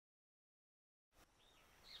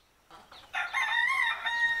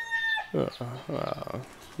What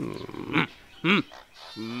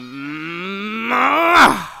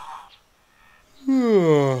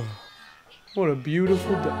a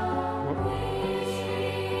beautiful day.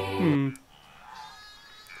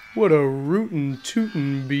 What a rootin'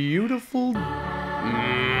 tootin' beautiful.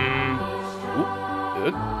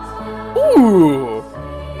 Ooh.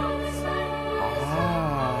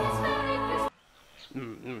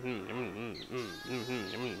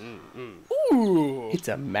 Ooh. It's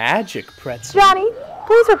a magic pretzel. Johnny,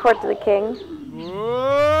 please report to the king.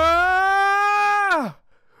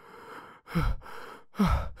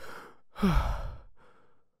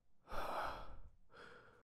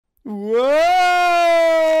 Whoa!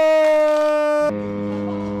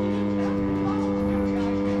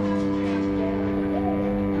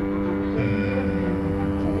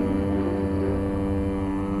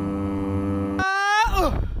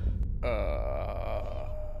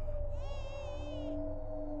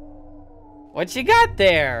 What you got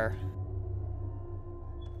there?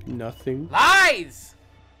 Nothing. Lies!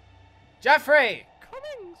 Jeffrey!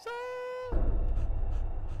 Coming, sir.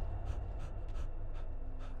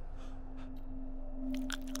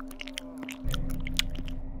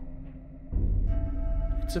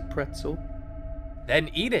 It's a pretzel.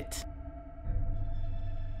 Then eat it.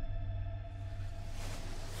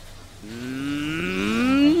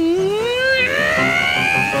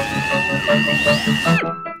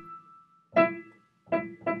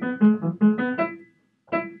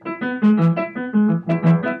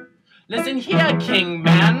 Listen here, king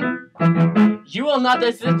man. You will not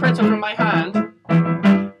taste this pretzel from my hand.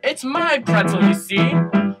 It's my pretzel, you see.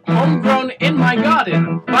 Homegrown in my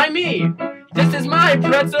garden, by me. This is my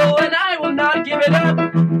pretzel and I will not give it up.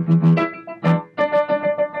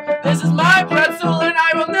 This is my pretzel and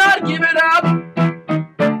I will not give it up.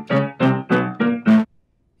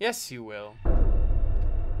 Yes, you will.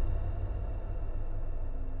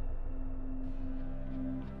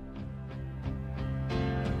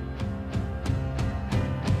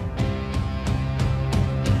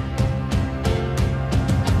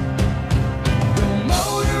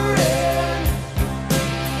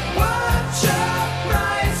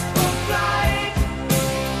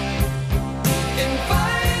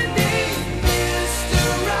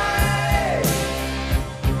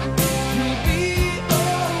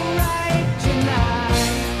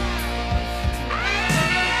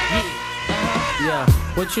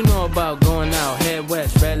 What you know about going out, head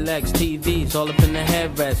west, red legs, TVs, all up in the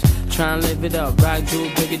headrest. Try and live it up, rock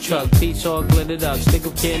jewel, bigger truck, piece all glittered up, stick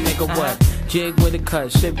a kid, nigga what? Jig with a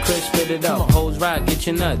cut, sip crisp, spit it up, hoes rock, get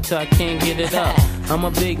your nut till I can't get it up. I'm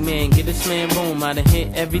a big man, get a slam boom, I done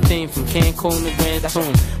hit everything from Cancun to Grand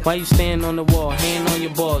Tune. Why you stand on the wall, hand on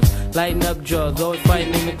your balls, lighting up drugs, always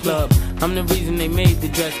fighting in the club. I'm the reason they made the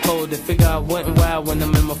dress code, to figure out what and why when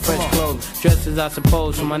I'm in my fresh clothes. Dresses I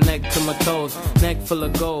suppose, from my neck to my toes, neck full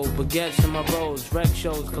of gold, baguettes in my rolls, rec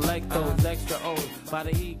shows, collect those extra O's, by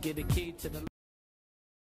the E, get a key to the